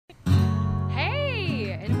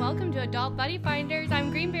welcome to Adult Buddy Finders.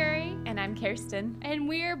 I'm Greenberry. And I'm Kirsten. And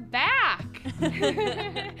we're back.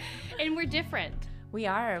 And we're different. We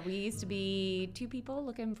are. We used to be two people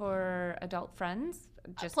looking for adult friends.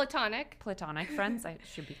 Just Platonic. Platonic friends, I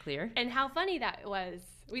should be clear. And how funny that was.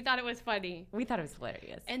 We thought it was funny. We thought it was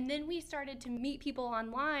hilarious. And then we started to meet people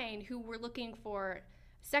online who were looking for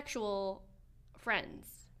sexual friends.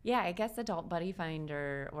 Yeah, I guess Adult Buddy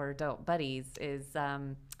Finder or Adult Buddies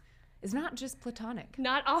is not just platonic.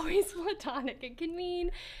 Not always platonic.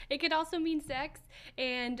 It could also mean sex.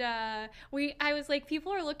 And I was like,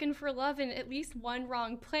 people are looking for love in at least one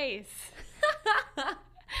wrong place.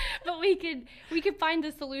 But we could find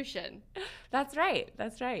the solution. That's right.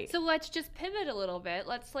 So let's just pivot a little bit.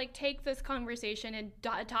 Let's take this conversation and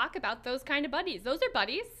talk about those kind of buddies. Those are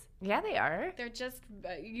buddies. Yeah, they are. They're just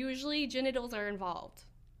usually genitals are involved.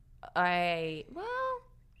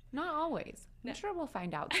 Not always. No. I'm sure we'll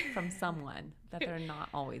find out from someone that they're not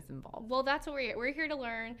always involved. Well, that's what we're here to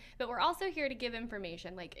learn, but we're also here to give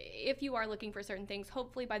information. Like, if you are looking for certain things,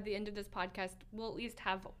 hopefully by the end of this podcast, we'll at least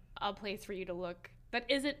have a place for you to look. That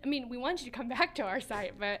isn't, we want you to come back to our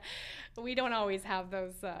site, but we don't always have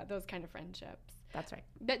those kind of friendships. That's right.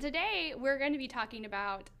 But today, we're going to be talking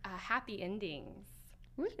about happy endings.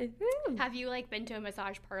 Woo-hoo. Have you been to a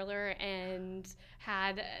massage parlor and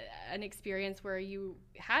had an experience where you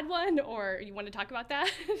had one, or you want to talk about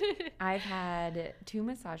that? I've had 2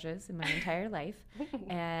 massages in my entire life,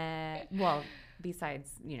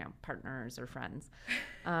 besides partners or friends,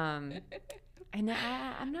 and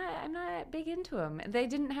I'm not big into them. They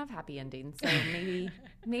didn't have happy endings, so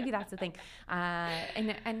maybe that's the thing.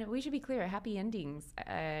 And we should be clear: happy endings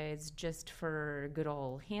is just for good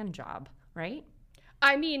old hand job, right?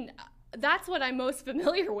 That's what I'm most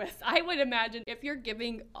familiar with. I would imagine if you're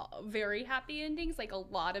giving very happy endings, like a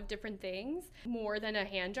lot of different things, more than a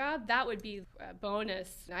hand job, that would be a bonus.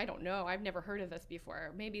 I don't know. I've never heard of this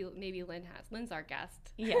before. Maybe Lynn has. Lynn's our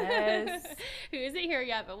guest. Yes. Who isn't here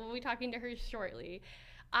yet, but we'll be talking to her shortly.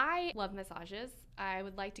 I love massages. I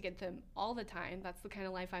would like to get them all the time. That's the kind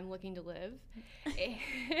of life I'm looking to live.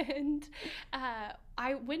 And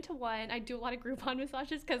I went to one. I do a lot of Groupon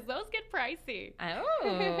massages because those get pricey.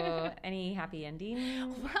 Oh, any happy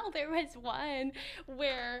endings? Well, there was one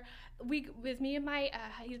where with me and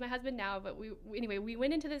he's my husband now, but we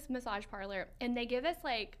went into this massage parlor and they give us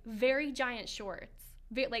very giant shorts.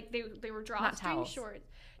 They were drawstring shorts.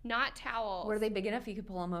 Not towels. Were they big enough you could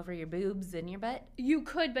pull them over your boobs and your butt? You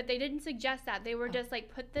could, but they didn't suggest that. They were just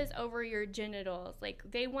put this over your genitals.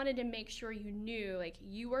 They wanted to make sure you knew,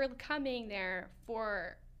 you were coming there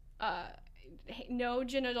for no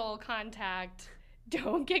genital contact.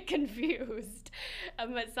 Don't get confused. A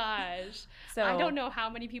massage. So I don't know how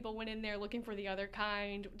many people went in there looking for the other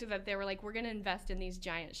kind, that they were we're going to invest in these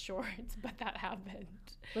giant shorts, but that happened.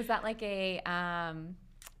 Was that a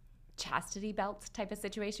chastity belt type of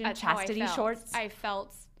situation? That's chastity shorts? I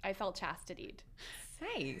felt chastitied.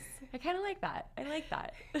 Nice. I kind of like that. I like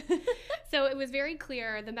that. So it was very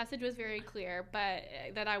clear. The message was very clear, but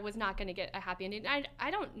that I was not going to get a happy ending. I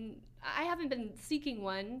haven't been seeking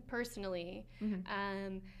one personally.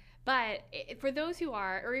 Mm-hmm. But for those who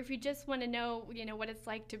are, or if you just want to know, what it's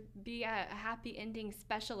like to be a happy ending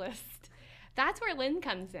specialist, that's where Lynn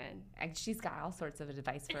comes in. And she's got all sorts of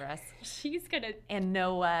advice for us. She's going to... And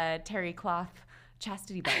no terry cloth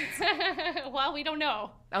chastity belts. Well, we don't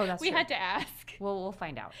know. Oh, that's true. We had to ask. Well, we'll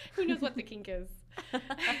find out. Who knows what the kink is.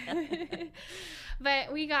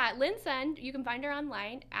 But we got Lynn Sun. You can find her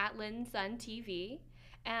online at Lynn Sun TV.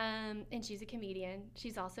 And she's a comedian.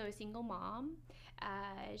 She's also a single mom.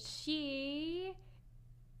 She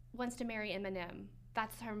wants to marry Eminem.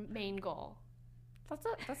 That's her main goal.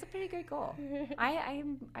 That's a pretty good goal. I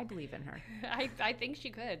believe in her. I think she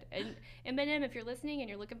could. And Eminem, if you're listening and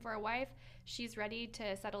you're looking for a wife, she's ready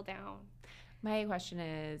to settle down. My question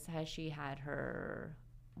is, has she had her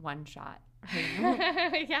one shot?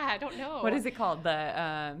 Yeah, I don't know. What is it called?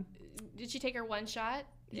 Did she take her one shot?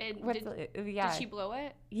 And did she blow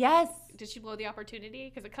it? Yes. Did she blow the opportunity?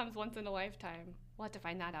 Because it comes once in a lifetime. We'll have to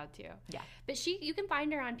find that out too. Yeah. But you can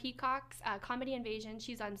find her on Peacock's Comedy Invasion.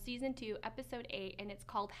 She's on season 2, episode 8, and it's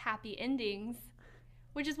called Happy Endings,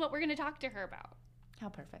 which is what we're going to talk to her about. How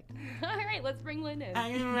perfect. All right, let's bring Lynn in.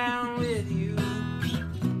 Hanging around with you.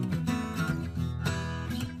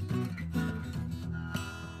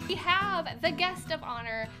 We have the guest of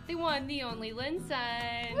honor, the one, the only Lynn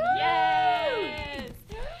Sun. Woo! Yes.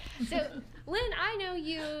 So, Lynn, I know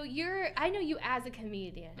you as a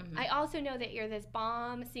comedian. Mm-hmm. I also know that you're this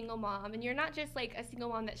bomb single mom, and you're not just a single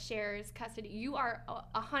mom that shares custody. You are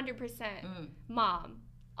 100% mom.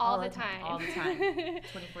 all the time. All the time.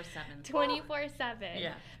 24/7. 24/7.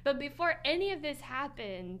 Yeah. But before any of this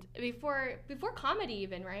happened, before comedy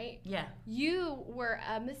even, right? Yeah. You were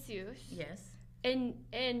a masseuse. Yes. And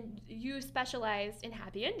you specialized in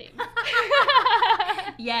happy endings.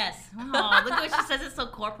 Yes. Oh, look what she says. It's so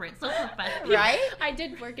corporate, so professional. Right? I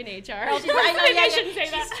did work in HR. I know. Maybe I shouldn't say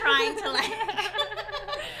She's that. trying to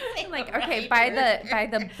Like, okay, by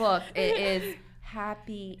the book, it is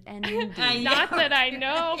happy ending. I know. Not that I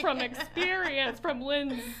know from experience from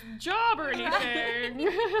Lynn's job or anything.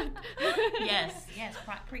 Yes.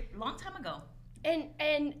 Long time ago.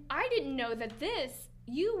 And I didn't know that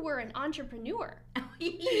you were an entrepreneur.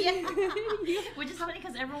 Yeah. Which is funny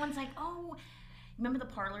because everyone's like, oh, remember the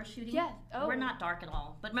parlor shooting? Yes. Oh. We're not dark at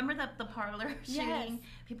all. But remember the parlor shooting? Yes.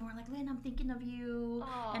 People were like, Lynn, I'm thinking of you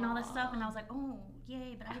and all that stuff. And I was like, oh,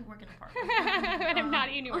 yay, but I didn't work in a parlor. And I'm not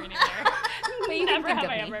anywhere near But you Never can have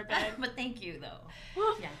think I of me. ever been. But thank you, though.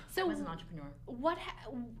 Yeah, So I was an entrepreneur.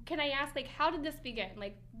 Can I ask, like, how did this begin?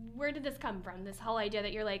 Like, where did this come from? This whole idea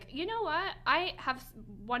that you're like, you know what? I have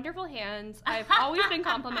wonderful hands. I've always been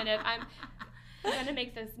complimented. I'm gonna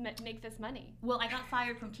make this money. Well, I got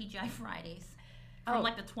fired from TGI Fridays. From Oh,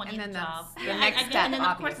 like the 20th and then job. that's the next step, and then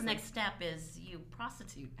of course the obviously. next step is you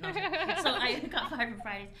prostitute. No, so I got fired from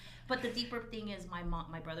Fridays. But the deeper thing is my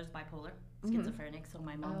brother's bipolar, schizophrenic, so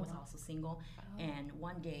my mom was also single. And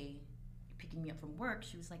one day, picking me up from work,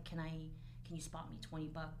 she was like, can you spot me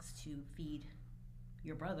 $20 to feed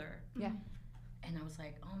your brother? Yeah. And I was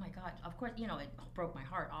like, oh my God. Of course, it broke my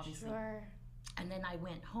heart, obviously. Sure. And then I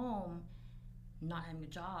went home, not having a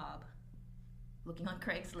job, looking on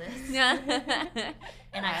Craigslist.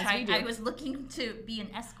 And I was looking to be an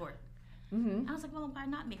escort. Mm-hmm. I was like, well, why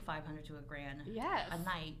not make $500 to $1,000 Yes. a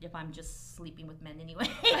night if I'm just sleeping with men anyway?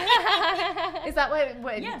 Is that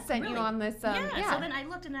what Yeah, sent really. you on this? Yeah. So then I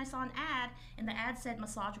looked and I saw an ad, and the ad said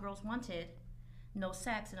massage girls wanted, no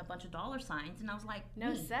sex, and a bunch of dollar signs. And I was like,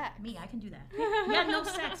 No me, sex. Me, I can do that. Yeah, no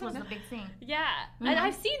sex was the big thing. Yeah, Mhm. and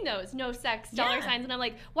I've seen those no sex dollar Yeah. signs, and I'm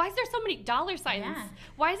like, why is there so many dollar signs? Yeah.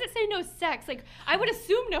 Why does it say no sex? Like, I would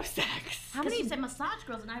assume no sex. How Because many? she said massage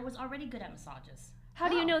girls, and I was already good at massages. How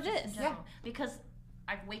do you know Just in this? general. Because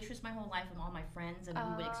I've waitressed my whole life with all my friends, and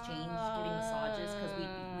we would exchange giving massages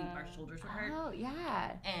because our shoulders were hurt. Oh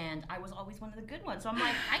yeah. And I was always one of the good ones. So I'm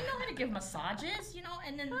like, I know how to give massages,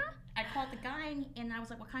 And then I called the guy, and I was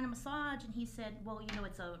like, what kind of massage? And he said, well,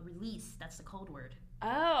 it's a release. That's the code word.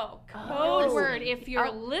 Oh, code Oh. word if you're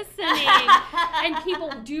Oh. listening, and people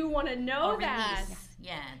do want to know A that. release.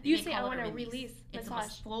 Yeah. You they say, call I it a want a release It's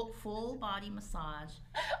massage. a full body massage,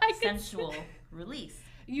 I could sensual release.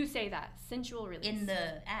 You say that sensual release. In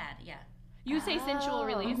the ad, yeah. you say sensual Oh.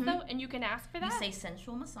 release Mhm. though, and you can ask for that. You say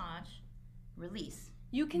sensual massage, release.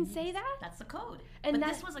 You can say that. That's the code. And but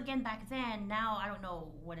that- this was again back then. Now I don't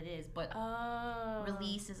know what it is, but Oh.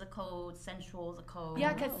 release is a code, sensual is a code.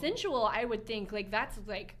 Yeah, because Oh. sensual, I would think that's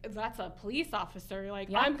a police officer. Like,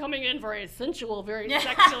 Yeah. I'm coming in for a sensual, very Yeah.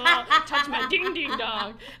 sexual, touch my ding ding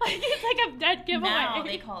dong. Like, it's like a dead giveaway. Now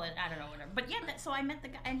they call it, I don't know, whatever. But yeah, so I met the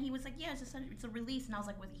guy, and he was like, yeah, it's a release. And I was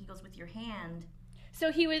like, he goes, with your hand.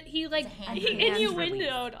 So he like hand release.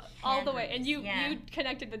 innuendoed all Hand the way, and release, yeah. you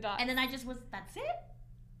connected the dots. And then I just was, that's it?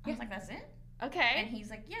 I was like, that's it? And Okay. he's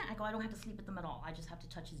like, yeah. I go, I don't have to sleep with them at all. I just have to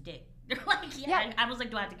touch his dick. They're like, yeah. Yeah. And I was like,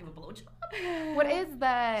 do I have to give a blowjob?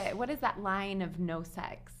 What is that line of no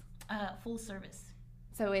sex? Full service.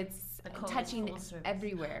 So it's The code is touching full service.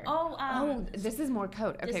 everywhere. Oh, This is more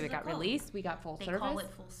code. this Okay, is we a got code. release, we got full they service. call it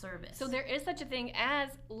full service. So there is such a thing as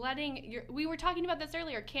we were talking about this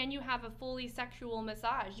earlier. Can you have a fully sexual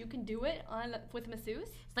massage? You can do it with masseuse.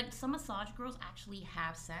 It's like some massage girls actually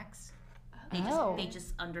have sex. Oh. They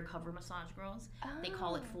just undercover massage girls. They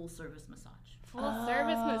call it full service massage. Full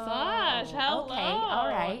service massage. Hello. Okay, all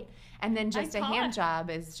right. And then just a call hand it. job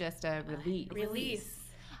is just a release. Release.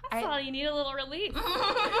 That's all you need, a little relief.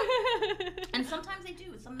 And sometimes they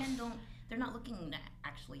do. Some men don't. They're not looking to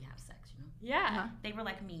actually have sex. Yeah. Uh-huh. They were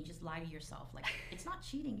like me. Just lie to yourself. Like it's not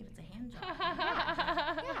cheating if it's a hand job.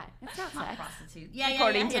 Yeah, it's not It's not sex. prostitute. Yeah,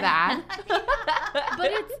 According to that.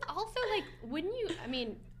 But it's also like, wouldn't you? I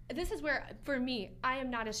mean, this is where, for me, I am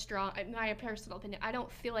not as strong. My personal opinion, I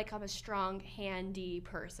don't feel like I'm a strong, handy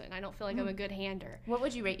person. I don't feel like I'm a good hander. What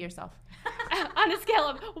would you rate yourself? On a scale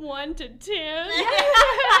of 1 to 10,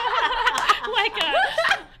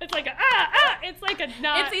 it's like a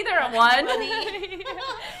not. It's either a 1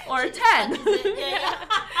 or a 10.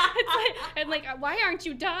 It's like, and like, why aren't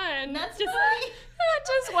you done? That's just funny.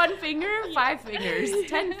 Just 1 finger, 5 fingers,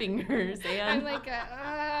 10 fingers, I'm and like,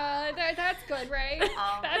 That's good, right?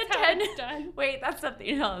 That's the how 10 it's done. Wait, that's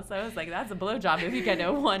something else. I was like, that's a blowjob if you get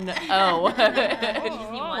a one O.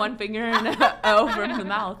 Oh. One finger and a O from the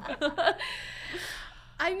mouth.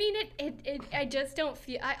 I mean, I just don't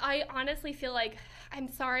feel, I honestly feel like, I'm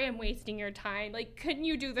sorry I'm wasting your time. Like, couldn't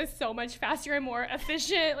you do this so much faster and more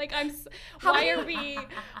efficient? Like, why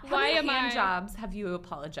am I? hand jobs have you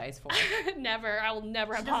apologized for? Never. I will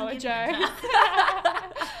never She doesn't give me a apologize.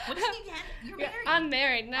 job. What did you get? You're Yeah, married. I'm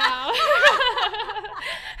married now.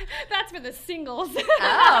 That's for the singles.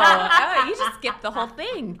 Oh, you just skipped the whole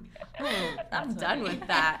thing. I'm done with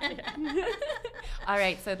that. All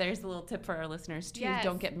right, so there's a little tip for our listeners too. Yes.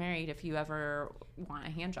 Don't get married if you ever want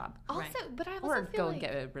a hand job. Also, Right. but I also Or feel go like, and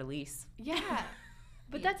get a release. yeah.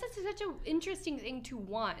 But Yeah. that's such an interesting thing to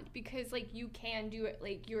want because, like, you can do it,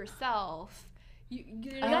 like, yourself.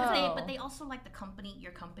 But they also like the company,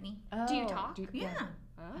 your company. Do you talk? Yeah.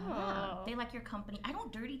 Oh. They like your company. I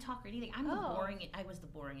don't dirty talk or anything. I was the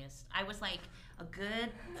boringest. I was like a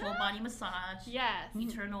good full body massage. Yes. You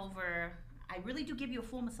turn over. I really do give you a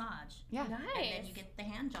full massage. Yeah. Nice. And then you get the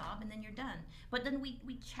hand job, and then you're done. But then we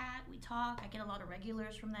chat, we talk. I get a lot of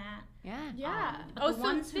regulars from that. Yeah. Yeah. But Oh, the so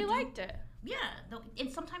ones who they do- liked it. Yeah,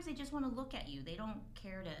 and sometimes they just want to look at you. They don't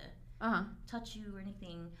care to Uh-huh. touch you or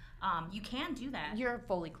anything. You can do that. You're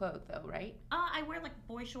fully clothed though, right? I wear like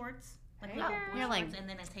boy shorts, like Hey, little girl. boy You're shorts, like- and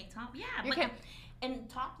then a tank top. Yeah, You're but kind- and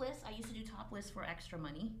topless. I used to do topless for extra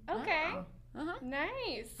money, Okay. Oh. Uh-huh.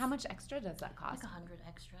 Nice. How much extra does that cost? like $100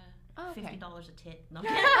 extra, Oh, okay. $50 a tit. No,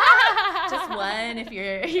 Just one if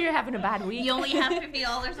you're having a bad week. you only have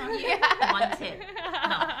 $50 on you. One tit.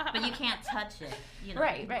 No, but you can't touch it. You know,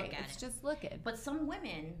 Right, you right. Look at It's it. just looking. But some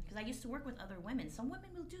women, because I used to work with other women, some women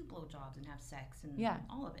will do blowjobs and have sex and Yeah.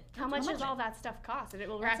 all of it. How much does all that stuff cost? And it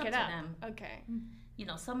will That's rack it up up. to them. Okay. You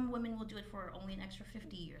know, some women will do it for only an extra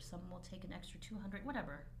 50, or some will take an extra 200,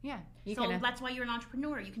 whatever. Yeah. You So can. that's why you're an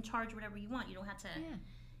entrepreneur. You can charge whatever you want. You don't have to. Yeah.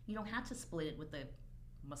 You don't have to split it with the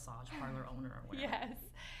massage parlor owner or whatever. Yes.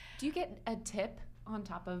 Do you get a tip on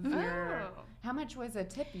top of your? Oh. How much was a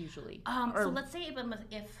tip usually? So Or- let's say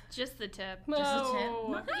if Just the tip. just a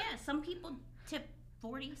Oh. tip. Yeah, some people tip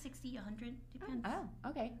 40, 60, 100, depends. Oh,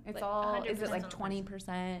 okay. It's Like all. Is it 100% like on the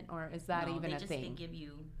 20% or is that No, even they a just, thing? They give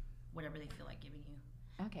you whatever they feel like giving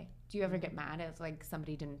you. Okay. Do you ever get mad if like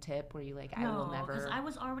somebody didn't tip? Where you like, I will never. because I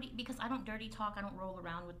was already, because I don't dirty talk. I don't roll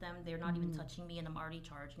around with them. They're not even touching me, and I'm already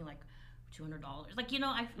charging like $200. Like, you know,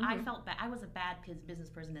 I felt bad. I was a bad business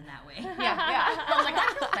person in that way. yeah. I was like,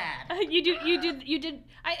 I feel bad. You did.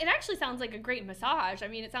 It actually sounds like a great massage. I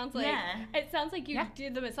mean, it sounds like Yeah. it sounds like you Yeah.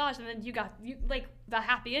 did the massage and then you like the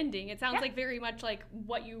happy ending. It sounds Yeah. like very much like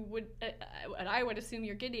what you would, and I would assume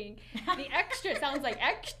you're getting. The extra sounds like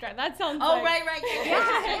extra. That sounds. Oh, like, right.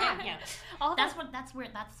 Yeah. Yeah. All That's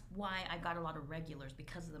why I got a lot of regulars,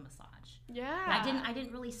 because of the massage. Yeah. I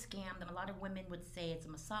didn't really scam them. A lot of women would say it's a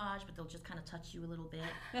massage, but they'll just kind of touch you a little bit,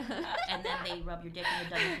 and then they rub your dick and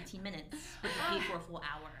you're done in 15 minutes, but you pay for a full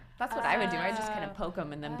hour. That's what I would do. I just kind of poke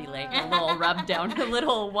them and then be like a little rub down, a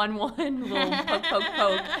little 1-1, little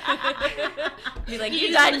poke. Be like,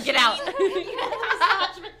 you're done, get out. You have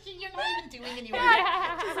a massage machine. You're not even doing anything.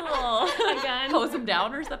 Just a little Again. hose them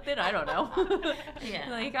down or something. I don't know. Yeah.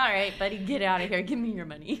 Like, all right, buddy, get out of here. Give me your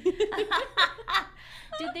money.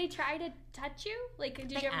 Did they try to touch you? Like, did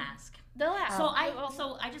They you ever? ask. They'll ask. So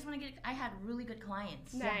Oh. I just want to I had really good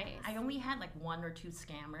clients. Nice. I only had like 1 or 2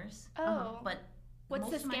 scammers. Oh. But What's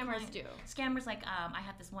the most of my scammers clients- do? Scammers, like, I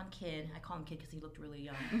had this one kid. I call him kid because he looked really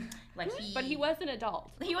young. Like But he was an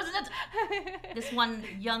adult. He wasn't this one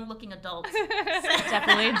young-looking adult.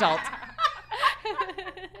 Definitely adult.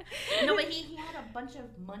 No, but he had a bunch of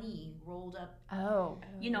money rolled up, Oh.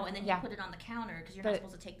 you know, and then Yeah. he put it on the counter because you're The- not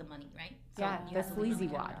supposed to take the money, right? Yeah, you the have to leave it on sleazy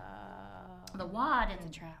the wad. counter. The wad, It's a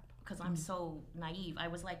and trap. because I'm so naive, I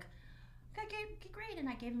was like, okay, great, and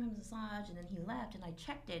I gave him a massage, and then he left, and I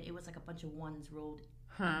checked it. It was like a bunch of ones rolled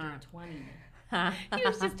under a 20. He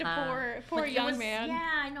was just a poor But it young was- man. Yeah,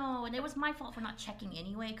 I know, and it was my fault for not checking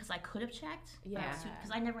anyway, because I could have checked. Yeah.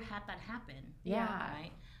 Because I never had that happen. Yeah.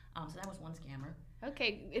 Right. So that was one scammer.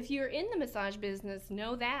 Okay, if you're in the massage business,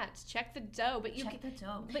 know that. Check the dough, but you Check the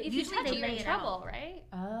dough. but if you Usually touch they it, you're lay in it trouble, out. right?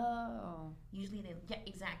 Oh. Usually they, yeah,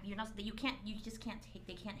 exactly. You're not. You just can't take.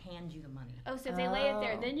 They can't hand you the money. Oh, so if they lay it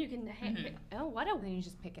there, Oh. then you can. Mhm. Oh, what a Then you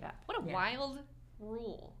just pick it up. Yeah. wild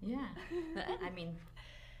rule. Yeah. I mean,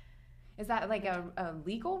 Is that like a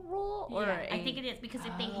legal rule or? yeah, I a- think it is, because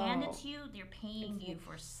if they hand it Oh. to you, they're paying you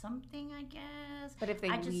for something, I guess. But if they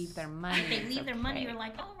I just- leave their money, If they it's leave their money, okay. you're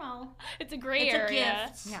like, oh well, It's a gray it's area. a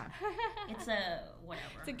gift. Yeah. It's a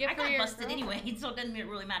whatever. It's a gift I for got your busted girl. anyway, so it doesn't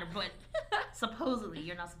really matter. But supposedly,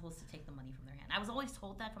 you're not supposed to take the money from their hand. I was always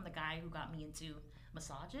told that from the guy who got me into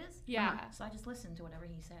massages. Yeah. So I just listened to whatever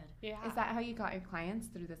he said. Yeah. Is that how you got your clients,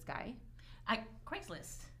 through this guy?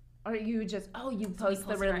 Craigslist. Or you just, you So we post the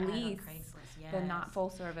posted our ad on release, Craigslist, yes. the not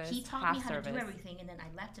full service, He taught half me how service. to do everything, and then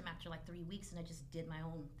I left him after like 3 weeks, and I just did my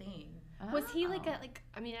own thing. Was he like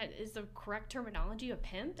Oh. is the correct terminology a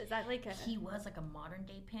pimp? Is that like a... He was like a modern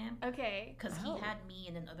day pimp. Okay. Because Oh. he had me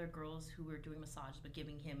and then other girls who were doing massages, but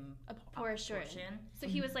giving him A portion. So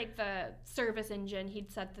Mm-hmm. he was like the service engine.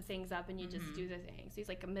 He'd set the things up and you just do the thing. So he's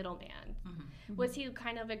like a middleman. Mhm. Was he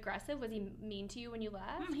kind of aggressive? Was he mean to you when you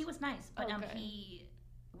left? He was nice, but Oh, good. he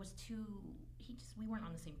was too. We weren't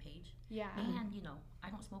on the same page. Yeah. And I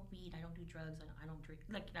don't smoke weed. I don't do drugs. I don't drink.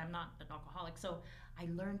 Like, I'm not an alcoholic, so I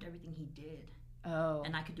learned everything he did, Oh.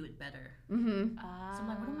 and I could do it better. Mm-hmm. So I'm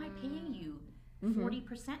like, what am I paying you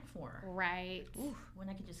 40% for? Right. When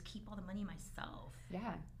I could just keep all the money myself.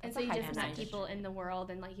 Yeah. And That's so a you high just met percentage. people in the world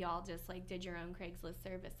and like y'all just like did your own Craigslist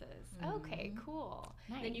services. Okay, cool.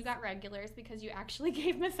 Then you Nice. got regulars because you actually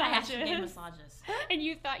gave I massages. actually gave massages. And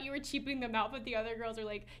you thought you were cheaping them out, but the other girls are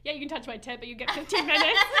like, yeah, you can touch my tip, but you get 15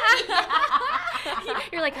 minutes.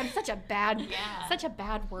 You're like, I'm such a bad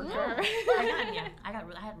worker. I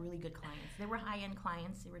had really good clients. They were high end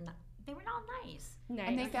clients. They were all nice. Nice.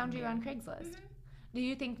 And they found you on Craigslist. Do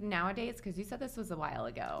you think nowadays, because you said this was a while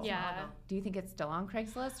ago, Yeah. do you think it's still on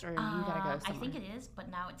Craigslist, or you gotta go somewhere? I think it is, but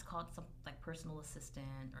now it's called some like personal assistant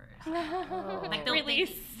or Like they'll-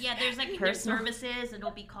 release. there's like their Personal. services, and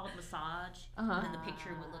it'll be called massage, and then the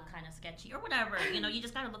picture would look kind of sketchy or whatever. You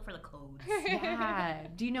just gotta look for the codes. Yeah.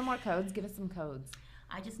 Do you know more codes? Give us some codes.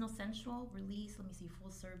 I just know sensual, release. Let me see,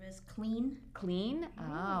 full service, clean. Clean?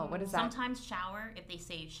 Oh, what is that? Sometimes shower if they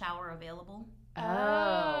say shower available.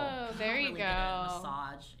 Oh, there I'll you really get a go.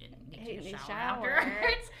 massage and Hey, get you a they shower shower.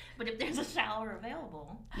 afterwards. But if there's a shower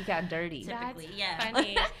available, You got dirty. typically, That's yeah.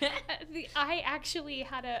 funny. I actually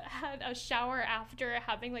had a shower after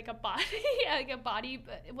having like a body,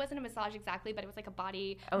 but it wasn't a massage exactly, but it was like a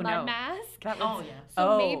body Oh, mud no. mask. That was, Oh yeah.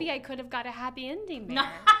 So Oh. maybe I could have got a happy ending there. No.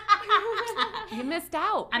 You missed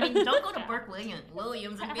out. I mean, don't go to Burke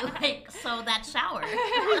Williams and be like, so that shower.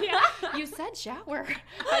 Yeah, you said shower.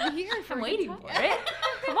 I'm here for I'm a waiting good for time. it.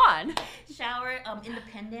 Come on. Shower,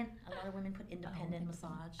 independent. A lot of women put independent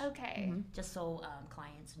massage. Okay. Just so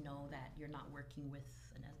clients know that you're not working with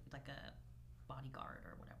like a bodyguard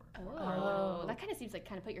or whatever. Oh, Oh. that kind of seems like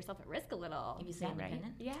kind of put yourself at risk a little. If you say Yeah, right.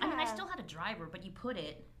 independent. Yeah. I mean, I still had a driver, but you put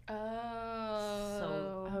it.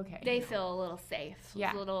 Oh. Okay. They feel a little safe.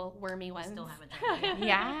 Yeah. Those little wormy I ones. still have a driver.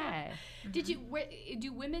 Yeah. Did you?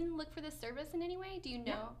 Do women look for this service in any way? Do you know?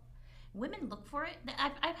 Yeah. Women look for it.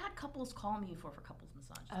 I've had couples call me for couples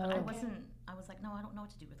massages. Oh, But I okay. wasn't. I was like, no, I don't know what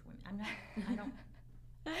to do with women. I'm not. I don't.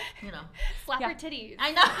 You know. Slap Yeah. her titties.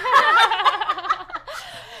 I know.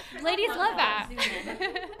 Ladies love that.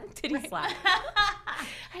 Titty slap.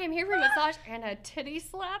 I am here for a massage and a titty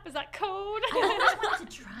slap. Is that code? I always wanted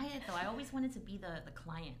to try it though. I always wanted to be the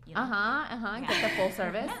client. You know? Yeah. Get the full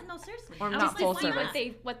service. Yeah, no, seriously. Or I not was full why service.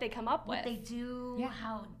 not? what they come up What with. they do? Yeah.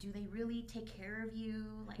 How do they really take care of you?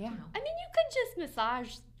 Like Yeah. you know. I mean, you could just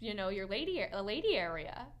massage, your lady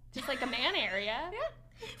area, just like a man area.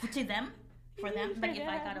 To them, for them. Like if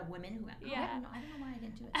I Yeah. got a woman who, Yeah. I don't know why I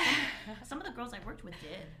didn't do it. Some of the girls I worked with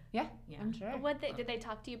did. Yeah. Yeah. I'm sure. Did they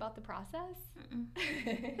talk to you about the process? I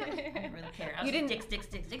didn't really care. I was You like,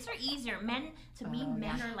 didn't- dicks are easier. Men, to me, Oh,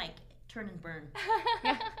 men yeah. are like turn and burn.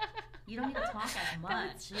 Yeah. You don't need to talk as much.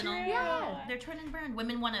 That's You know, true. Yeah. they're turn and burn.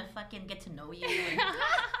 Women want to fucking get to know you and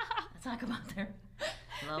talk about their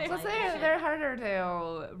love Plus, life and shit. they're harder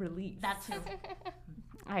to release. That too.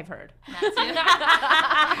 I've heard.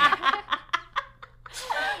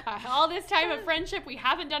 That All this time of friendship, we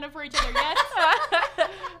haven't done it for each other yet.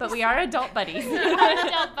 But we are adult buddies.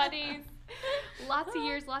 Adult buddies. Lots of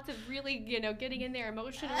years, lots of really, getting in there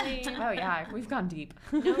emotionally. Oh yeah, we've gone deep.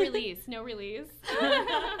 No release.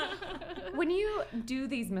 When you do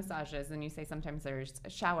these massages and you say sometimes there's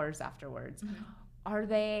showers afterwards, are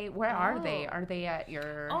they? Where are they? Are they at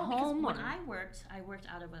your Oh, because home? when or- I worked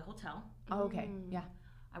out of a hotel. Oh, okay. Yeah.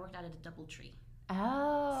 I worked out at a DoubleTree.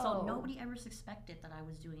 Oh. So nobody ever suspected that I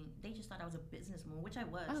was doing. They just thought I was a businesswoman, which I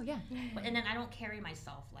was. Oh yeah. And then I don't carry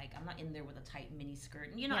myself like I'm not in there with a tight mini skirt.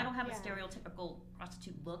 I don't have a Yeah. stereotypical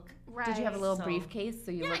prostitute look. Right. Did you have a little So- briefcase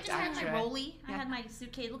so you Yeah, I looked just had extra? my rolly. I Yeah. had my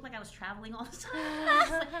suitcase. It looked like I was traveling all the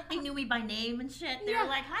time. They knew me by name and shit. They were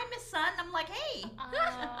like, "Hi, Miss Sun." I'm like, "Hey."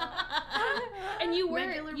 And you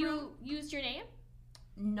Regular room. used your name?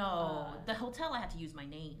 No, the hotel I had to use my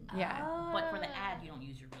name. Yeah. But for the ad, you don't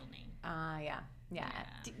use your real name. Yeah. Yeah.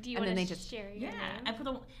 Do you And want then to they just- share your Yeah, name? I put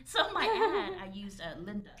so my ad I used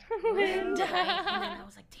Linda. Linda. Right? And then I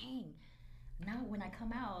was like, dang, now when I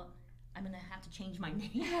come out, I'm gonna have to change my name.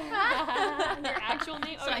 Your actual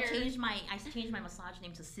name? So I changed my massage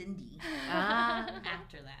name to Cindy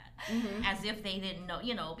after that, as if they didn't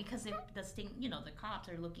know, because if the cops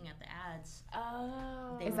are looking at the ads.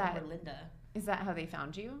 Oh, they remember Linda. Is that how they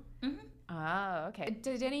found you? Mm-hmm. Oh, okay.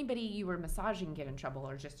 Did anybody you were massaging get in trouble,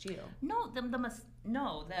 or just you? No,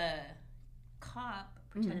 the cop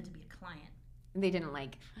pretended to be a client. They didn't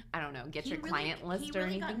get your client list or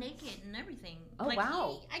anything? He really got naked and everything. Oh,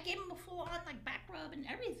 wow. I gave him a full on back rub and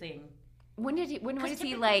everything. When was he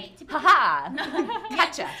typically, haha, no,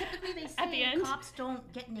 gotcha. Typically they say At the end? cops don't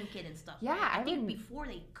get naked and stuff. Yeah, I think before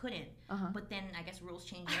they couldn't, but then I guess rules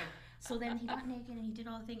changed. So then he got naked and he did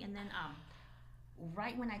all the thing, and then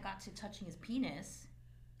right when I got to touching his penis,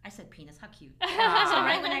 I said penis, how cute. So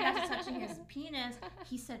right when I got to touching his penis,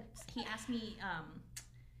 he asked me,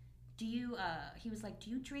 he was like, do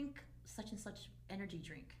you drink such and such energy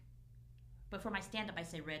drink? But for my stand-up, I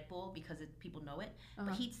say Red Bull because people know it.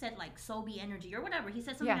 But he said like Sobe Energy or whatever. He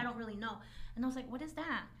said something I don't really know. And I was like, what is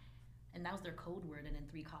that? And that was their code word. And then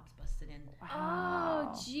 3 cops busted in.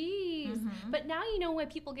 Wow. Oh, jeez. Mm-hmm. But now when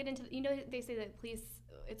people get into, they say that police,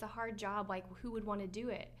 it's a hard job. Like, who would want to do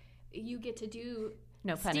it? You get to do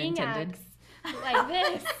no pun sting intended. acts like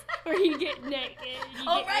this, where you get naked.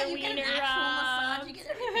 You get an actual massage. You get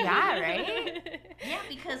everything. Yeah, right? Yeah,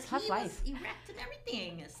 because Tough he life. was erect and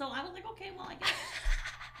everything. So I was like, okay, well, I guess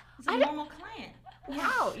he's a normal client.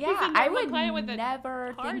 Wow, He's yeah. a I normal would client with a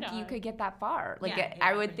never hard think you on. could get that far. Like, Yeah,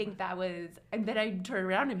 I would think that was, and then I'd turn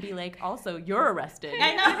around and be like, also, you're arrested.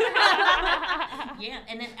 I know. Yeah,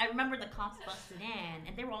 and then I remember the cops busted in,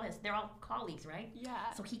 and they're all colleagues, right?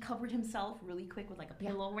 Yeah. So he covered himself really quick with like a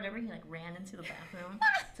pillow or whatever. He like ran into the bathroom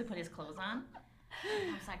to put his clothes on.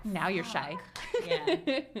 I was like, Now you're shy. Yeah.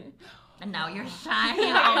 And now you're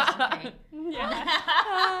shy. Okay.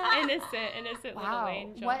 Yeah. Innocent little Wow.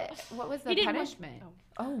 angel. What was the He didn't want- punishment?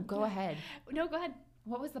 Oh, go ahead. No, go ahead.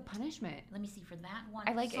 What was the punishment? Let me see for that one.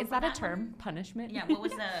 Is for that a term? one- Punishment? Yeah. What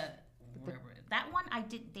was that one?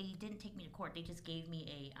 They didn't take me to court. They just gave me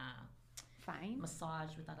a Fine.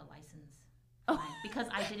 massage without a license. Oh. Fine. Because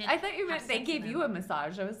I didn't. I thought you meant have they sex gave with you them. a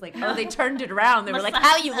massage. I was like, No. oh, they turned it around. They were like, Massage.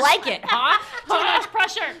 how you like it, huh? Too much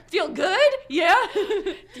pressure. Feel good? Yeah.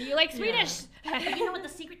 Do you like Swedish? But you know what? The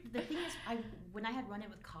thing is, when I had run it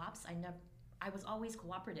with cops, I was always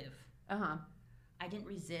cooperative. Uh-huh. I didn't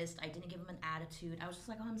resist. I didn't give them an attitude. I was just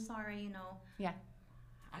like, oh, I'm sorry, Yeah.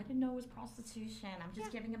 I didn't know it was prostitution. I'm just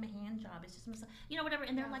giving him a hand job. It's just, whatever.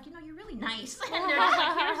 And they're like, you're really nice. And they're just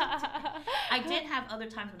like, I did have other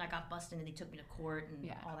times when I got busted and they took me to court and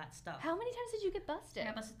all that stuff. How many times did you get busted? I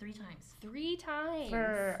got busted 3 times. 3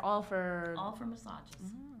 times. All for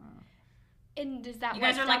massages. And does that You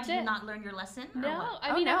guys are like, accept did you it? not learn your lesson? Or No, what?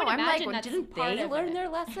 I mean, I would I'm imagine like, that's didn't part they of learn it. their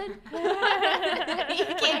lesson? You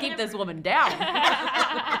can't keep this woman down.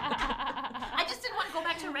 I just didn't want to go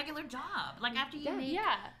back to a regular job. Like after you make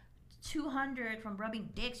Yeah. 200 from rubbing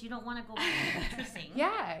dicks, you don't want to go back to waitressing.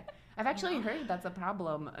 Yeah. I've actually heard that's a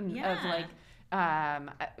problem of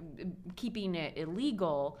keeping it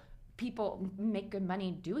illegal. People make good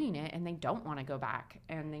money doing it and they don't want to go back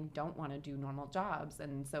and they don't want to do normal jobs.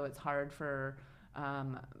 And so it's hard for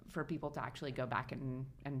people to actually go back and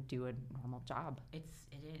do a normal job. It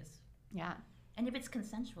is. Yeah. And if it's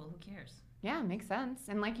consensual, who cares? Yeah, makes sense.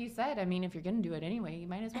 And like you said, I mean, if you're going to do it anyway, you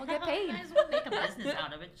might as well get paid. Might as well make a business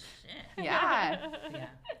out of it. Shit. Yeah. Yeah.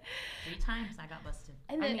 3 times I got busted.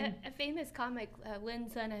 And a famous comic, Lynn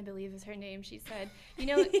Sun, I believe is her name, she said,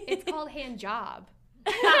 it's called hand job.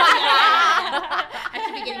 I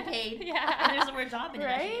should be getting paid. Yeah. And there's the word job in it.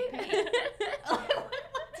 Right? I should get paid.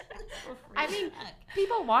 I mean,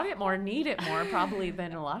 people want it more, need it more, probably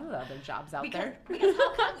than a lot of the other jobs out there. Because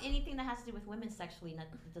how come anything that has to do with women sexually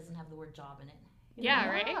doesn't have the word job in it? Yeah,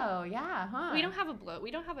 right? Oh, yeah, huh? We don't have a bloat. We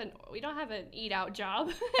don't have an eat out job.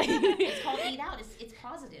 It's called eat out. It's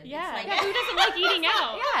positive. Yeah. It's Yeah, who doesn't like eating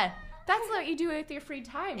out? Yeah. That's what you do with your free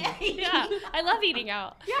time. Yeah. I love eating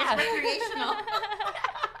out. Yeah. It's recreational.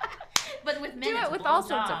 But with men, Do it it's with a all blow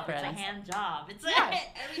sorts of job. friends. It's a hand job. It's Yes.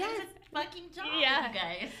 everything's a fucking job, Yeah. you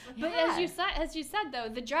guys. But Yeah. as you said though,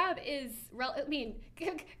 the job is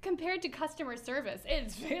compared to customer service,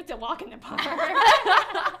 it's a walk in the park.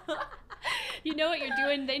 You know what you're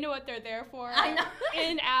doing. They know what they're there for. I know.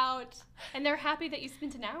 In, out, and they're happy that you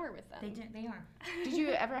spent an hour with them. They are. Did you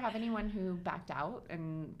ever have anyone who backed out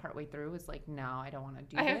and partway through was like, no, I don't want to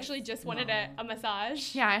do I this? actually just wanted a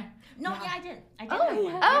massage. Yeah. No, Yeah. I did. I did Oh,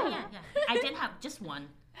 have one. yeah. Yeah. I did have just one.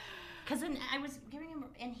 Because then I was giving him,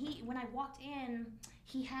 and when I walked in,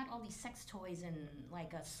 he had all these sex toys and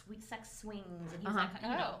like sweet sex swings, and he was like,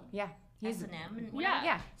 Yeah. He's S&M and Yeah. whatever.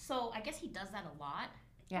 Yeah. So I guess he does that a lot.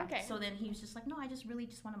 Yeah. Okay. So then he was just like, no, I just really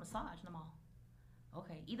just want a massage. And I'm all,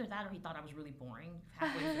 okay. Either that or he thought I was really boring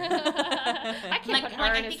halfway through. I can't put her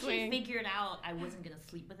I in a think swing. he figured out I wasn't going to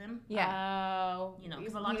sleep with him. Yeah. Oh. You know,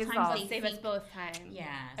 because a lot He of was times all- they Save us think, both time.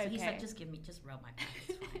 yeah. So he's Okay. like, just rub my back.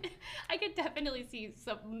 It's fine. I could definitely see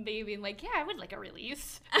some baby like, yeah, I would like a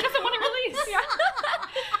release. Who doesn't want a release?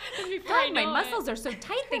 And before I God, my know muscles are so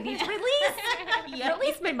tight. They need release. Yeah.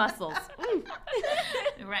 Release my muscles.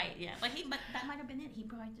 Right, yeah. But that might have been it. He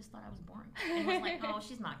probably just thought I was boring. And was like, oh,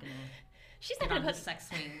 she's not going to She's get not on gonna the put. sex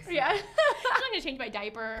swings. Yeah, she's not gonna change my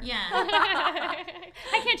diaper. Yeah.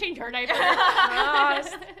 I can't change her diaper.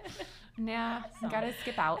 Gosh. Nah, gotta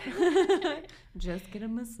skip out. Just get a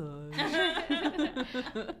massage.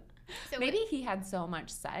 So Maybe he had so much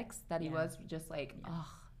sex that he Yeah. was just like, ugh,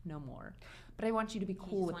 no more. But I want you to be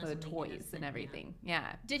cool with just the wanted something toys innocent, and yeah. everything.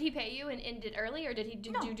 Yeah. Did he pay you and ended early, or did he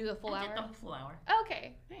did you do the full I hour? did the full hour.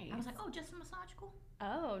 Okay. I was like, oh, just a massage, cool.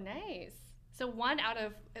 Oh, nice. So 1 out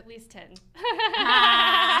of at least 10.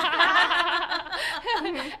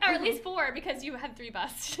 Or at least 4 because you had 3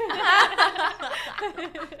 busts.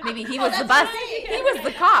 Maybe he was the that's bus. right. He was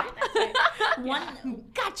the cop. One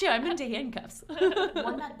Gotcha. I'm into handcuffs.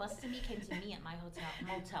 one that busted me came to me at my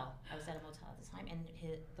motel. I was at a motel at the time, and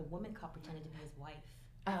the woman cop pretended to be his wife.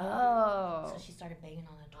 Oh. So she started banging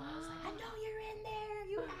on the door. I was like, I know you're in there,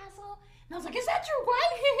 you asshole. And I was like, is that your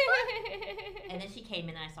wife? And then she came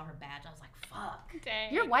in and I saw her badge. I was like, fuck.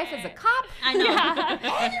 Dang Your wife is a it. cop? I know. Yeah.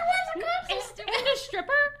 And your wife's a cop. And a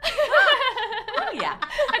stripper? Oh, yeah.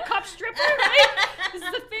 A cop stripper, right? This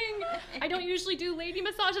is the thing. I don't usually do lady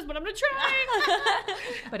massages, but I'm gonna try.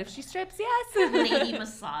 But if she strips, yes. Lady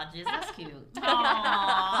massages. That's cute.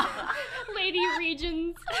 Aww. Lady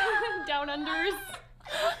regions, down unders.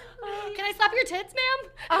 Can I slap your tits,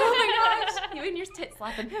 ma'am? Oh my gosh. You and your tit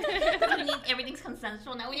slapping. Everything's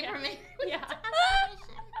consensual now. We need Yeah. permission. Yeah.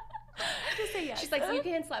 Just say yes. She's like, you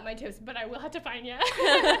can slap my tits, but I will have to find you.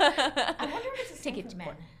 I wonder if it's the same Take it for to men.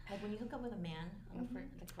 court. Like when you hook up with a man on the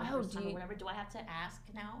Oh, first do time or you- whatever, do I have to ask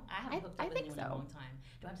now? I haven't hooked I up with think anyone in a so. long time.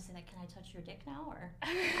 Do I have to say like, can I touch your dick now, or?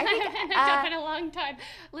 It's been a long time.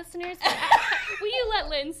 Listeners, will you let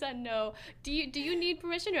Lin-san know? Do you need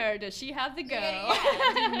permission, or does she have the go?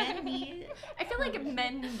 Do men need? I feel like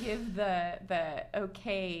men give the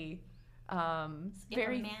okay If a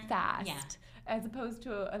very man- fast, yeah. as opposed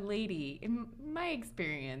to a lady. In my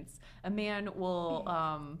experience, a man will,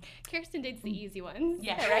 Kirsten dates the easy ones.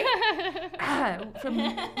 Yeah, right? From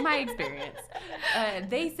my experience,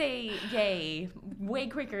 they say yay way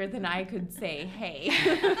quicker than I could say hey.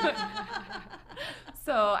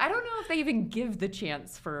 So I don't know if they even give the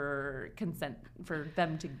chance for consent for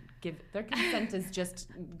them to give. Their consent is just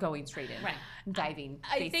going straight in, Right. diving.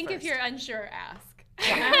 I face think if first. you're unsure, ask.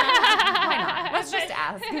 Why not? Let's just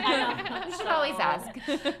ask. We should always ask.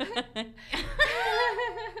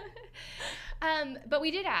 But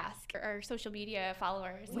we did ask our social media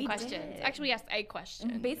followers some We questions. did. Actually, we asked a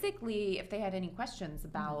question. Basically, if they had any questions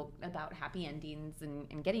about happy endings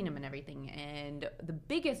and getting them and everything, and the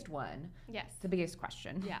biggest one, Yes. the biggest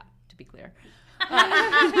question, Yeah. to be clear,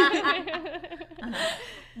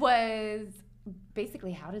 was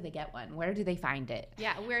basically how do they get one? Where do they find it?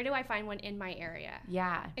 Yeah. Where do I find one in my area?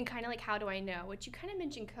 Yeah. And kind of like, how do I know? Which you kind of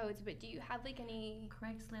mentioned codes, but do you have like any?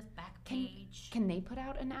 Craigslist back page. Can they put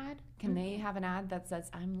out an ad? Can they have an ad that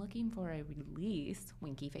says, I'm looking for a release,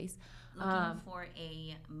 winky face. Looking for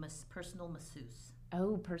a personal masseuse.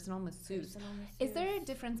 Oh, personal masseuse. Personal Is there a masseuse.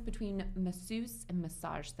 difference between masseuse and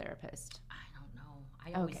massage therapist? I don't know.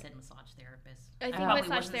 I always Okay. said massage therapist. I think probably massage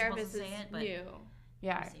wasn't supposed therapist to is say it, but new.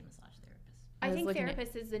 Yeah. I say massage therapist. I I was think looking at-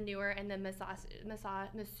 therapist is the newer, and then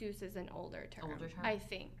masseuse is an older term. Older term? I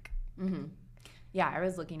think. Mm-hmm. Yeah, I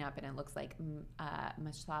was looking up and it looks like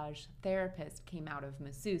massage therapist came out of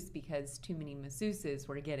masseuse because too many masseuses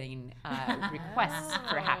were getting requests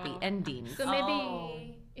for happy endings. So maybe Oh.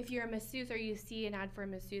 if you're a masseuse or you see an ad for a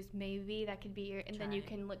masseuse, maybe that could be your, and then you Try.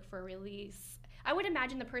 can look for a release. I would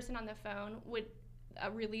imagine the person on the phone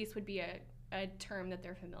a release would be a term that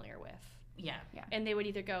they're familiar with. Yeah. And they would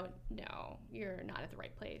either go, no, you're not at the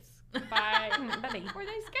right place. Bye. Buddy. Or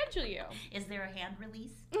they schedule you. Is there a hand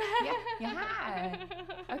release? Yeah.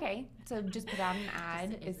 Okay, so just put out an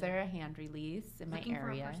ad. Is Is there a hand release in my Looking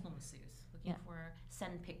area? for a personal masseuse. Looking Yeah. for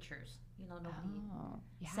send pictures. You know, nobody. Oh,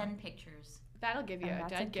 yeah. Send pictures. That'll give you Oh, a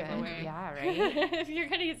that's dead good- giveaway. Yeah, right? If you're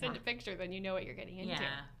going to send Yeah. a picture, then you know what you're getting into.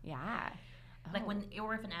 Yeah. Yeah. Like Oh. when,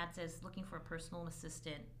 or if an ad says looking for a personal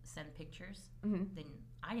assistant, send pictures. Mhm. Then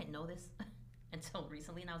I didn't know this until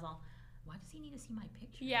recently, and I was all, why does he need to see my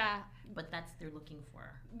picture? Yeah. But they're looking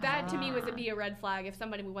for. That to me would be a red flag if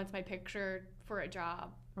somebody wants my picture for a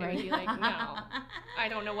job. It would be like, no, I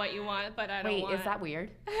don't know what you want, but I don't want. Wait, is that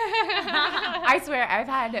weird? I swear, I've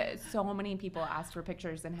had so many people ask for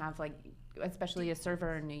pictures and have like, especially a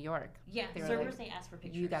server in New York. Yeah, They were servers, like, they ask for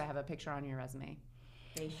pictures. You gotta have a picture on your resume.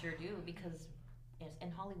 They sure do, because, yes,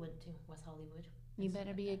 and Hollywood too, West Hollywood. You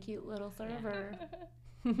better be a cute little server.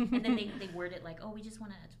 And then they word it like, oh, we just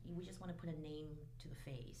want to put a name to the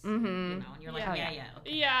face, Mm-hmm. you know, and you're like, Yeah.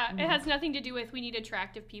 okay. Yeah, it has nothing to do with we need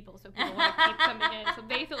attractive people, so people want to keep coming in, so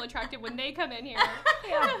they feel attractive when they come in here.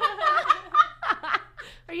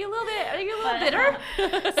 Are you a little bitter?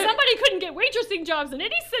 Somebody couldn't get waitressing jobs in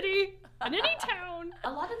any city, in any town.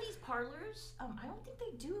 A lot of these parlors, I don't think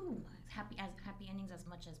they do happy endings as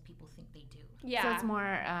much as people think they do. Yeah. So it's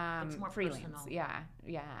more freelance. personal. Yeah.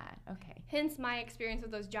 Okay. Hence my experience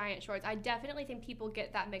with those giant shorts. I definitely think people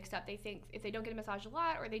get that mixed up. They think if they don't get a massage a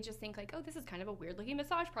lot, or they just think like, oh, this is kind of a weird looking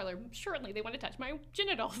massage parlor. Surely they want to touch my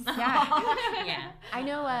genitals. Yeah. Yeah. I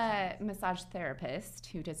know a massage therapist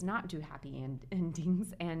who does not do happy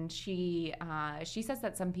endings, and she says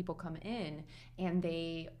that some people come in and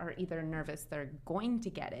they are either nervous they're going to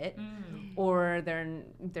get it, or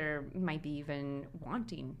they're might be even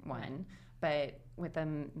wanting one. But with a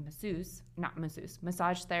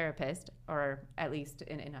massage therapist, or at least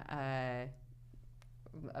in a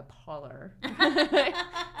parlor,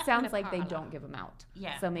 sounds like they don't give them out.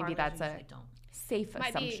 Yeah. So maybe parlors that's a usually don't. safe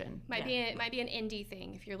assumption. Might be an indie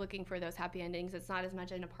thing if you're looking for those happy endings. It's not as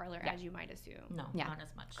much in a parlor as you might assume. No, Yeah. not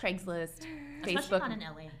as much. Craigslist, Especially Facebook. not in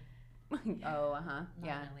LA. Oh, Not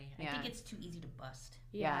yeah. in LA. I Yeah. think it's too easy to bust.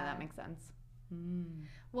 Yeah, that makes sense. Mm.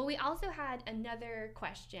 Well, we also had another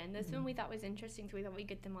question. This one we thought was interesting, so we thought we'd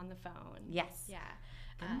get them on the phone. Yes. Yeah.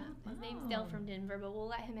 His name's Dale from Denver, but we'll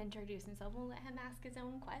let him introduce himself. We'll let him ask his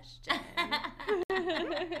own question.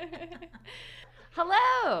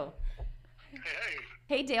 Hello. Hey,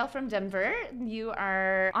 Hey, Dale from Denver. You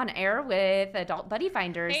are on air with Adult Buddy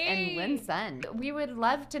Finders and Hey. Lynn Sun. We would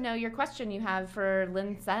love to know your question you have for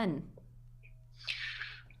Lynn Sun.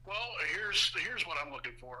 well, here's what I'm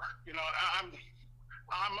looking for. You know,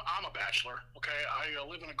 I'm a bachelor. Okay, I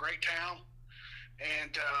live in a great town,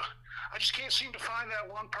 and I just can't seem to find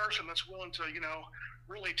that one person that's willing to,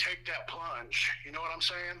 really take that plunge. You know what I'm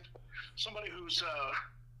saying? Somebody who's,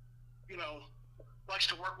 likes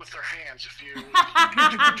to work with their hands. If you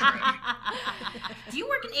get the drift. Do you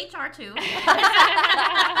work in HR too?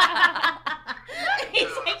 He's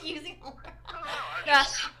like using I don't know. I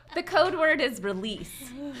just, The code word is release.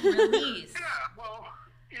 release. yeah. Well,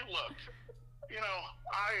 look.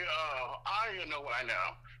 I know what I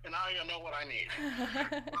know, and I know what I need.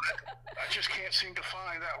 I just can't seem to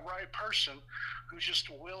find that right person who's just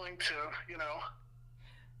willing to,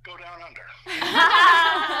 go down under.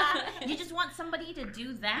 You just want somebody to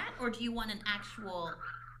do that, or do you want an actual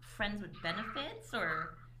friends with benefits,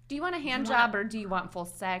 or Do you want a hand Do you want- job, or do you want full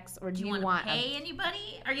sex, or do you want want to pay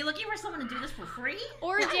anybody? Are you looking for someone to do this for free?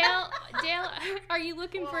 Or Dale, are you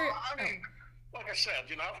looking Well, for? I mean, like I said,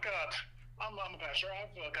 I'm a bachelor.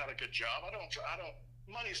 I've got a good job. I don't.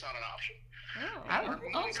 Money's not an option. Oh,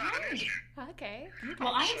 Money's not an issue. okay.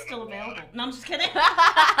 Well, I am still available. No, I'm just kidding.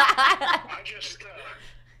 I just.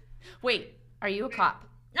 Wait, are you a cop?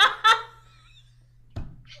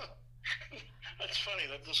 That's funny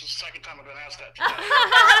that this is the second time I've been asked that.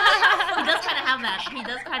 He does kind of have that. He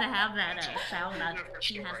does kind of have that sound that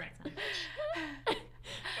he has that sound.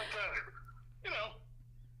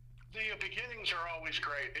 But the beginnings are always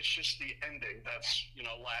great. It's just the ending that's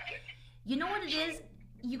lacking. You know what it is?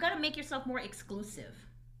 You got to make yourself more exclusive.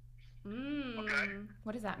 Okay.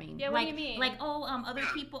 What does that mean? Yeah, what do you mean? Like, other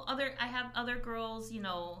people, I have other girls,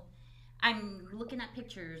 I'm looking at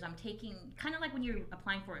pictures, I'm taking, kind of like when you're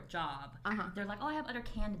applying for a job. Uh-huh. They're like, oh, I have other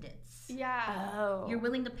candidates. Yeah. Oh. You're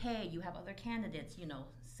willing to pay, you have other candidates,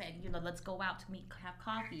 say, let's go out to meet, have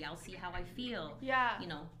coffee, I'll see how I feel. Yeah.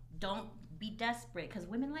 Don't be desperate, because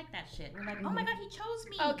women like that shit. We're like, oh my God, he chose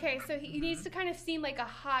me. Okay, so he needs to kind of seem like a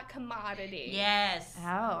hot commodity. Yes. Oh,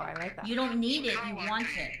 I like that. You don't need it, you want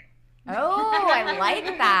it. Oh, I like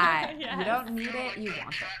that. Yes. You don't need Kinda it, like you the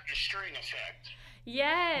want it. cat and string effect.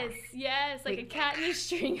 Yes, like a cat in a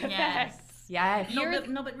string effect. Yes. Yes.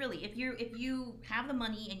 No, but really, if you have the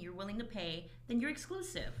money and you're willing to pay, then you're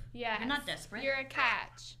exclusive. Yes. You're not desperate. You're a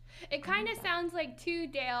catch. It kind of sounds like too,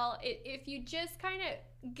 Dale, if you just kind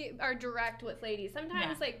of are direct with ladies.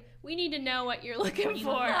 Sometimes we need to know what you're looking you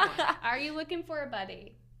for. looking for? Are you looking for a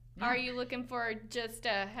buddy? Yeah. Are you looking for just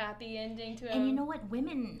a happy ending to a... And you know what?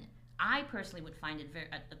 Women, I personally would find it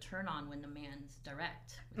a turn on when the man's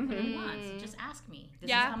direct with what he wants. Just ask me. This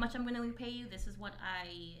is how much I'm going to pay you. This is what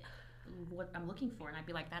I'm looking for, and I'd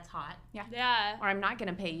be like, that's hot. Yeah. Or I'm not going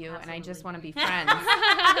to pay you, and I just Absolutely. want to be friends.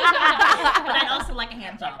 But I'd also like a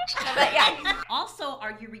hand job. But yeah. Also,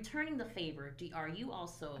 are you returning the favor? Are you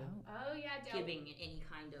also Oh yeah. giving any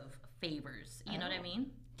kind of favors? You know what I mean?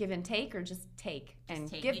 Give and take, or just take and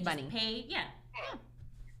Take, give you money? Just pay, yeah. Well,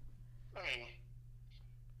 I mean,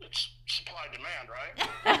 it's supply and demand, right?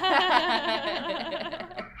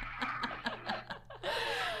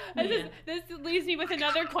 This leaves me with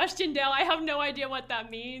another question, Dale. I have no idea what that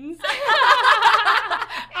means.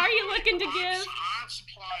 Are you looking to give? I'm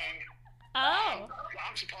supplying. Oh.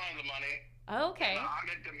 I'm supplying the money. Okay. I'm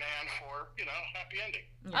in demand for, happy ending.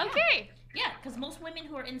 Yeah. Okay. Yeah, because most women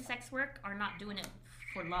who are in sex work are not doing it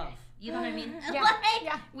for love. You know what I mean? Yeah.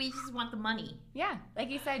 Like, we just want the money. Yeah, like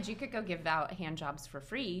you said, you could go give out hand jobs for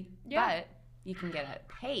free, Yeah. but you can get it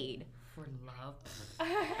paid. For love.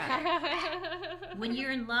 When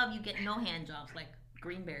you're in love, you get no hand jobs like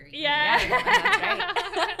Greenberry. Yeah.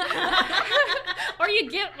 That's Or you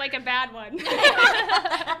get like a bad one.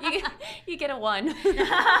 You get a 1.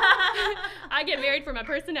 I get married for my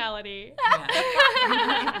personality. Yeah.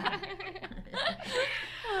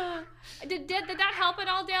 Did that help at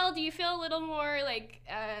all, Dale? Do you feel a little more like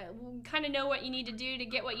kind of know what you need to do to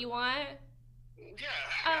get what you want? Yeah,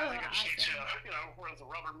 Oh, I think I just need to, where the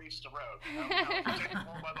rubber meets the road. Take the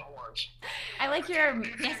bull by the horns. I like your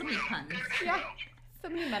He has so many puns. yeah, so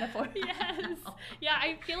many metaphors. Yes. Yeah,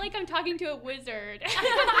 I feel like I'm talking to a wizard. I'm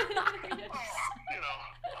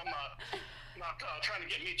not trying to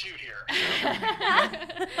get me too here.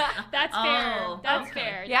 That's fair. Oh, That's okay.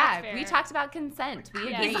 fair. Yeah, That's fair. we talked about consent. We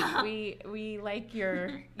Yes. agreed. We like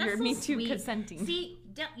your That's so Me Too sweet. consenting. See,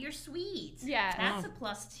 you're sweet. Yeah. That's a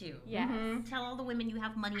plus too. Yeah. Tell all the women you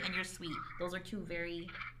have money and you're sweet. Those are two very...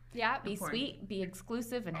 Yeah. Be important. sweet, be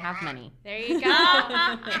exclusive, and have money. There you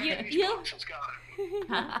go. You'll Boxes, got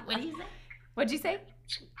it. What do you say? What'd you say?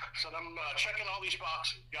 So I'm checking all these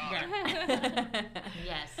boxes. Got it.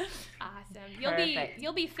 Yes. awesome. Perfect.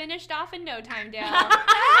 You'll be finished off in no time, Dale.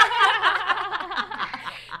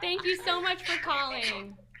 Thank you so much for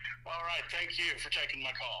calling. All right, thank you for taking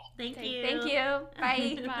my call. Thank you. Thank you.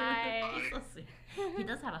 Bye. Bye. He's so sweet. He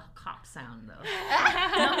does have a cop sound though.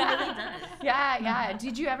 No, he really does. Yeah.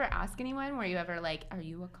 Did you ever ask anyone? Were you ever like, are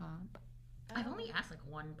you a cop? I've only asked like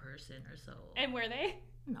one person or so. And were they?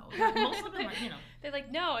 No, most of them are, They're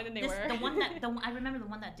like, no, and then they were. I remember the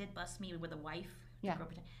one that did bust me with a wife. Yeah.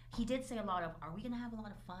 He did say a lot of, are we going to have a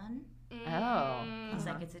lot of fun? Oh. He's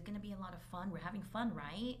like, is it going to be a lot of fun? We're having fun,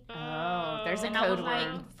 right? Oh, there's a And I was code like,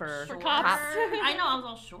 word for For cops. cops. I know, I was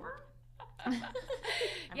all sure. I mean,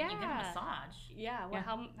 you get a Yeah. massage. Yeah, well,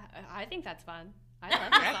 Yeah. I think that's fun. I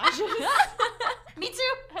love massages. Me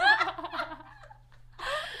too.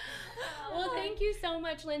 Well, thank you so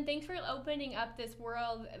much, Lynn. Thanks for opening up this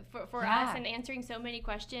world for Yeah. us and answering so many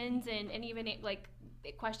questions and even like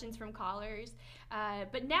questions from callers.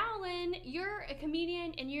 But now, Lynn, you're a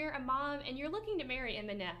comedian and you're a mom and you're looking to marry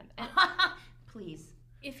Eminem. And Please.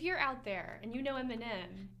 if you're out there and you know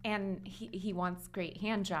Eminem, And he wants great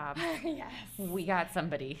hand jobs. yes, We got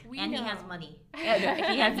somebody. we And know. he has money. And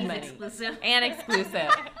he has He's money. exclusive. And exclusive.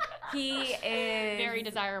 He is Very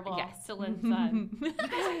desirable. Yes. To Lynn's son. You guys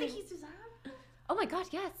don't think he's desirable? Oh my God,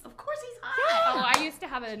 yes. Of course he's hot. Oh, I used to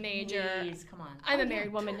have a major. Please, come on. I'm a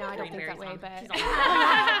married woman now. I don't think that way, Greenberry's but on. She's on.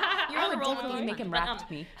 You're I on the would roll definitely with make him but, rap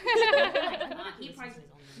to me. He probably.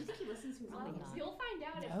 You think he listens to his own music? You'll find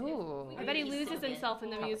out No. I bet he He's loses so good. himself in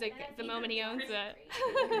the music the moment he owns it.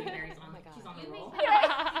 Greenberry's on. She's on the roll.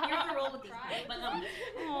 You're on the roll with these guys. But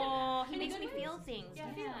oh, he makes me feel things.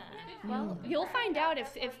 Yeah. Well, you'll find out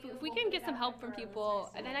if we can get some help from people,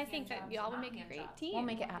 and then I think that y'all would make a great team. We'll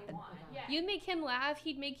make it happen. You'd make him laugh.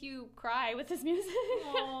 He'd make you cry with his music.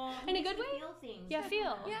 In a good way. Feel things. Yeah, good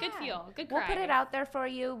feel, good We'll cry. put it out there for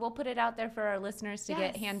you. We'll put it out there for our listeners to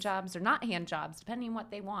get Yes. hand jobs or not hand jobs, depending on what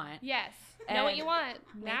they want. Yes, know what And you want.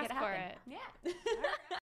 Make Ask it for happen. it. Yeah.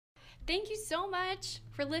 Thank you so much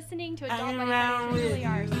for listening to Adult Buddy Friends. We really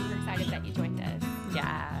are super excited that you joined us.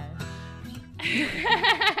 Yeah.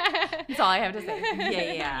 That's all I have to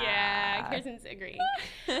say. Yeah. Yeah, Kirsten's agreeing.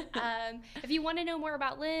 If you want to know more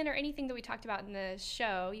about Lynn or anything that we talked about in the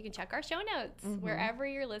show, you can check our show notes. Wherever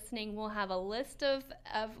you're listening, we'll have a list of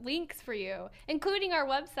links for you, including our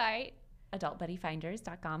website.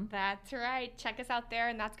 AdultBuddyFinders.com. That's right. Check us out there,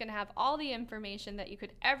 and that's going to have all the information that you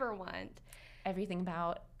could ever want. Everything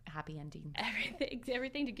about happy endings.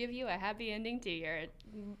 Everything to give you a happy ending to your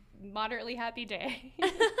moderately happy day.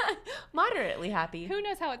 Moderately happy. Who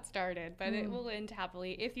knows how it started, but it will end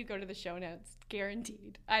happily if you go to the show notes.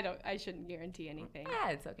 Guaranteed. I shouldn't guarantee anything.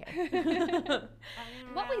 It's okay.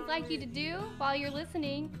 What we'd like you to do while you're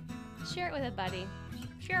listening, share it with a buddy.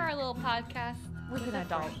 Share our little podcast With an a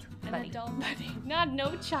adult friend. buddy. An adult buddy.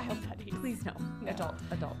 No child buddies. Please no. No.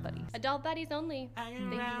 Adult buddies. Adult buddies only. Thank you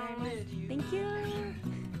very much. Thank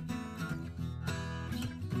you.